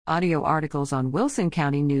Audio articles on Wilson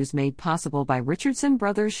County News made possible by Richardson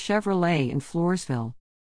Brothers Chevrolet in Floresville.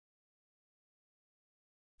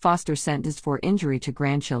 Foster sentenced for injury to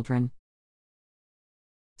grandchildren.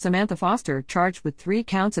 Samantha Foster, charged with 3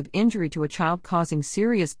 counts of injury to a child causing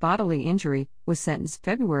serious bodily injury, was sentenced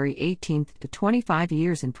February 18 to 25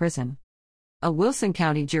 years in prison. A Wilson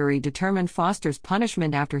County jury determined Foster's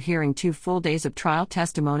punishment after hearing 2 full days of trial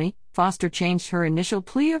testimony. Foster changed her initial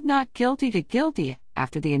plea of not guilty to guilty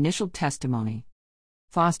after the initial testimony.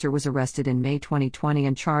 Foster was arrested in May 2020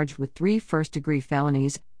 and charged with 3 first-degree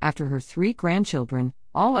felonies after her 3 grandchildren,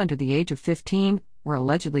 all under the age of 15, were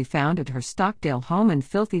allegedly found at her Stockdale home in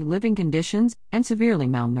filthy living conditions and severely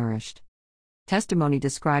malnourished. Testimony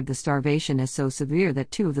described the starvation as so severe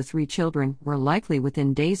that 2 of the 3 children were likely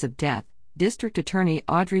within days of death, District Attorney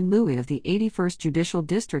Audrey Louie of the 81st Judicial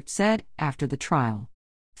District said after the trial.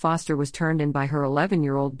 Foster was turned in by her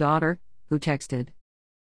 11-year-old daughter, who texted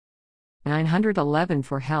 911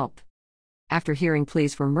 for help. After hearing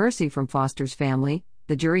pleas for mercy from Foster's family,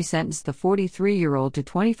 the jury sentenced the 43-year-old to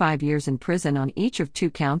 25 years in prison on each of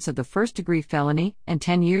 2 counts of the first-degree felony and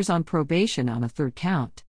 10 years on probation on a 3rd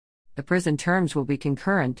count. The prison terms will be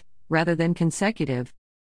concurrent, rather than consecutive.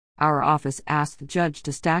 Our office asked the judge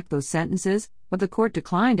to stack those sentences, but the court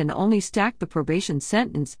declined and only stacked the probation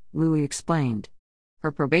sentence, Louie explained.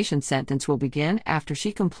 Her probation sentence will begin after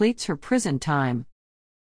she completes her prison time.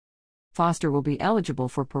 Foster will be eligible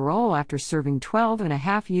for parole after serving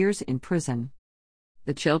 12.5 years in prison.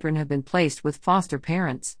 The children have been placed with foster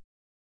parents.